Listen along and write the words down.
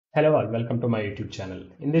Hello all, welcome to my YouTube channel.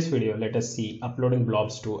 In this video, let us see uploading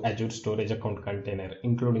blobs to Azure Storage Account container,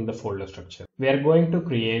 including the folder structure. We are going to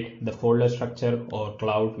create the folder structure or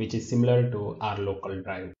cloud which is similar to our local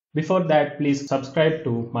drive. Before that, please subscribe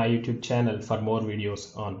to my YouTube channel for more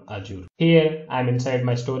videos on Azure. Here, I'm inside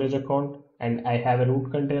my storage account and I have a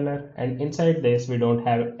root container, and inside this we don't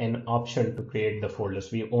have an option to create the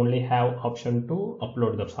folders. We only have option to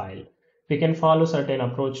upload the file. We can follow certain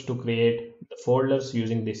approach to create the folders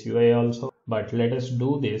using this UI also, but let us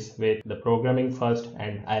do this with the programming first,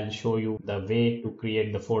 and I'll show you the way to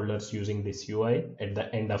create the folders using this UI at the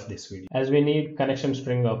end of this video. As we need connection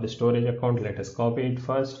string of the storage account, let us copy it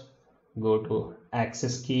first. Go to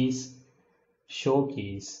access keys, show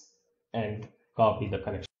keys, and copy the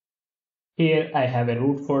connection. Here I have a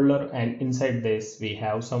root folder, and inside this we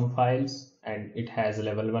have some files, and it has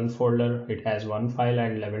level 1 folder, it has one file,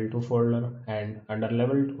 and level 2 folder, and under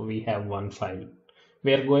level 2 we have one file.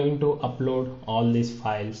 We are going to upload all these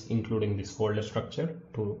files including this folder structure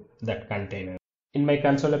to that container. In my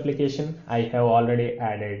console application, I have already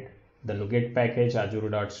added the NuGet package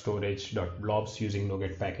azure.storage.blobs using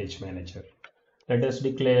NuGet package manager. Let us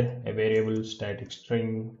declare a variable static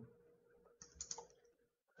string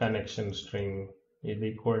connection string is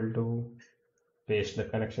equal to, paste the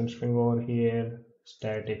connection string over here,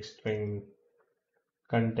 static string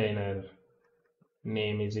container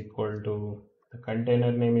name is equal to, the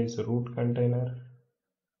container name is root container,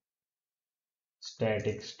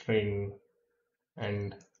 static string,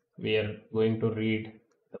 and we are going to read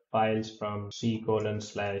the files from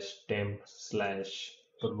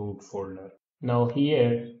c:/temp/root folder. Now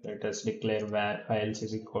here let us declare var files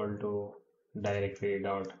is equal to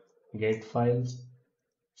directory.get files,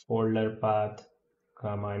 folder path,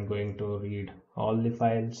 I'm going to read all the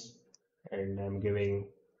files, and I'm giving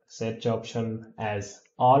search option as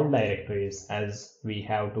all directories, as we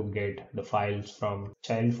have to get the files from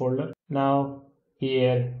child folder. Now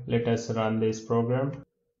here let us run this program.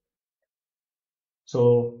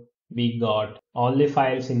 So we got all the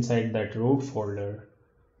files inside that root folder.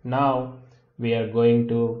 Now we are going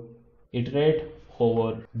to iterate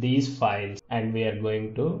over these files, and we are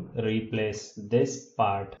going to replace this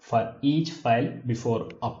part for each file before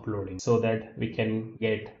uploading, so that we can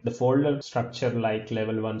get the folder structure like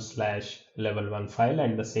level 1/level 1 file,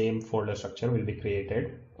 and the same folder structure will be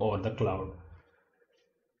created over the cloud.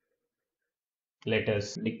 Let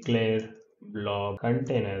us declare blob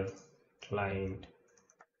container client.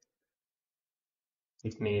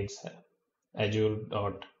 It needs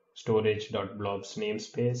azure.storage.blobs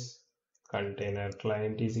namespace. Container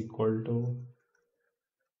client is equal to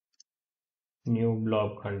new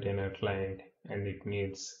blob container client, and it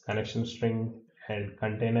needs connection string and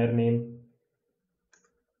container name.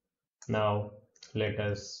 Now let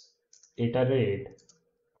us iterate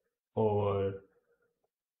over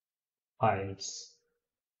files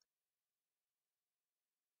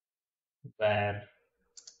where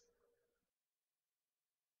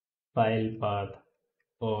file path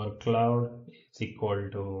over cloud is equal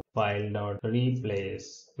to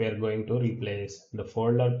file.replace. We are going to replace the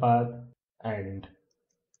folder path, and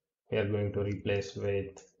we are going to replace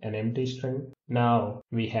with an empty string. Now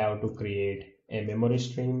we have to create a memory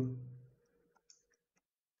stream,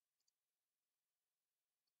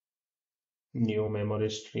 new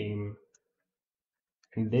memory stream,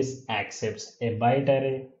 and this accepts a byte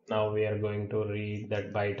array. Now we are going to read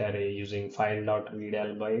that byte array using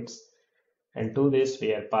file.readAllBytes, and to this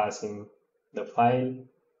we are passing the file,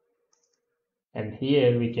 and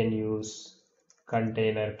here we can use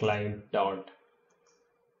container client dot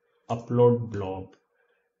upload blob,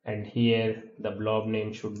 and here the blob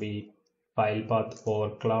name should be file path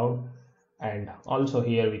over cloud, and also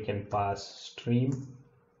here we can pass stream.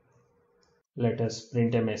 Let us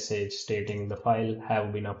print a message stating the file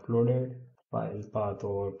have been uploaded, file path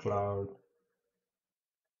over cloud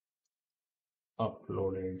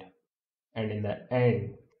uploaded, and in the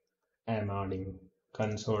end I am adding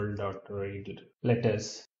console.read. Let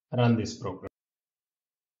us run this program.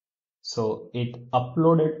 So it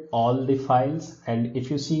uploaded all the files, and if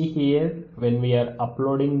you see here, when we are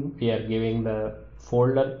uploading, we are giving the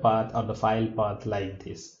folder path or the file path like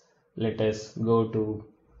this. Let us go to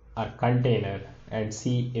our container and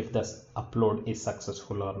see if the upload is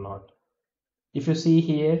successful or not. If you see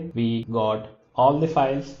here, we got all the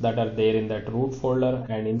files that are there in that root folder,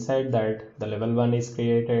 and inside that the level 1 is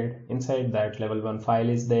created, inside that level 1 file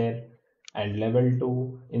is there, and level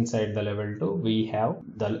 2, inside the level 2 we have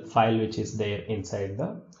the file which is there inside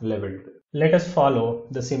the level 2. Let us follow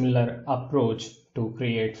the similar approach to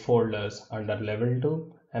create folders under level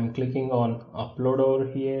 2. I'm clicking on upload over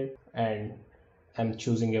here, and I'm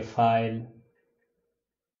choosing a file,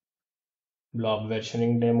 blob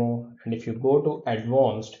versioning demo, and if you go to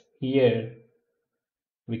advanced, here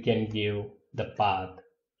we can give the path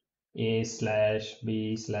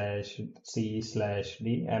a/b/c/d.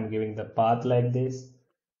 I'm giving the path like this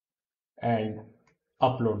and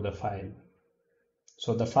upload the file.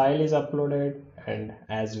 So the file is uploaded, and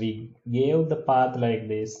as we gave the path like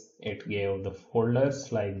this, it gave the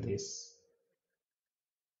folders like this.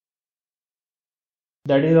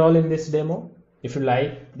 That is all in this demo. If you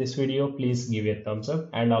like this video, please give a thumbs up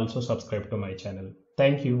and also subscribe to my channel.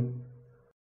 Thank you.